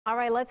All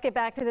right, let's get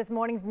back to this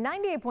morning's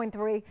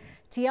 98.3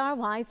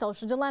 TRY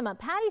Social Dilemma.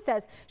 Patty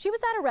says she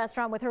was at a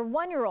restaurant with her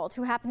 1-year-old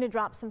who happened to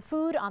drop some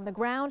food on the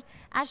ground.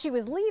 As she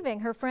was leaving,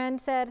 her friend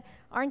said,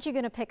 "Aren't you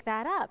going to pick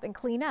that up and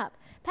clean up?"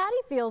 Patty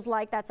feels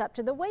like that's up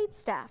to the wait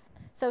staff,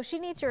 so she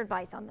needs your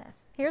advice on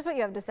this. Here's what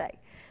you have to say.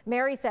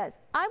 Mary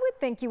says, "I would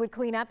think you would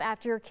clean up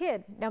after your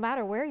kid, no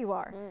matter where you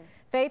are."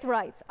 Faith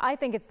writes, "I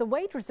think it's the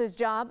waitress's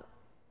job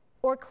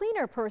or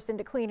cleaner person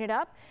to clean it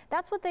up.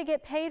 That's what they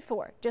get paid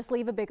for. Just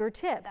leave a bigger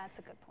tip." That's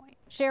a good point.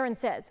 Sharon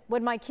says,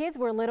 "When my kids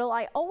were little,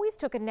 I always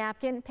took a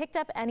napkin, picked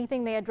up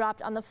anything they had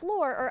dropped on the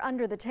floor or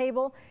under the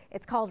table.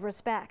 It's called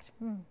respect."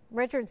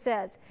 Richard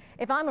says,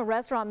 "If I'm a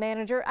restaurant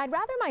manager, I'd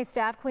rather my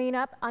staff clean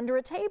up under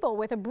a table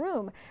with a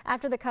broom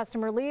after the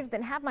customer leaves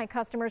than have my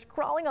customers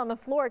crawling on the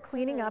floor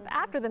cleaning up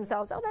after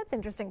themselves." Oh, that's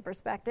interesting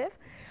perspective.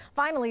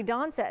 Finally,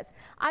 Dawn says,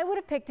 "I would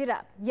have picked it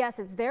up. Yes,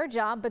 it's their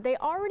job, but they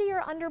already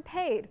are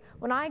underpaid.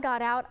 When I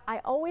got out,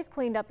 I always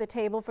cleaned up the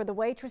table for the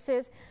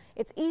waitresses.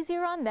 It's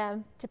easier on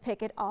them to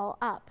pick it all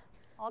up."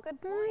 All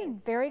good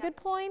points. Very good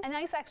points. A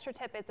nice extra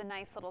tip is a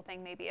nice little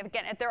thing maybe.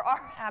 Again, if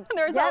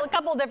there's a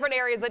couple different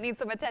areas that need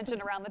some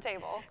attention around the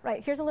table.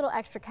 Right, here's a little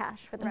extra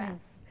cash for the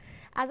mess.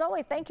 As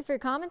always, thank you for your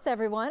comments,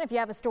 everyone. If you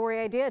have a story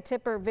idea, a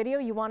tip, or video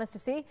you want us to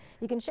see,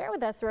 you can share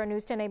with us through our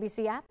News 10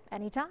 ABC app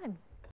anytime.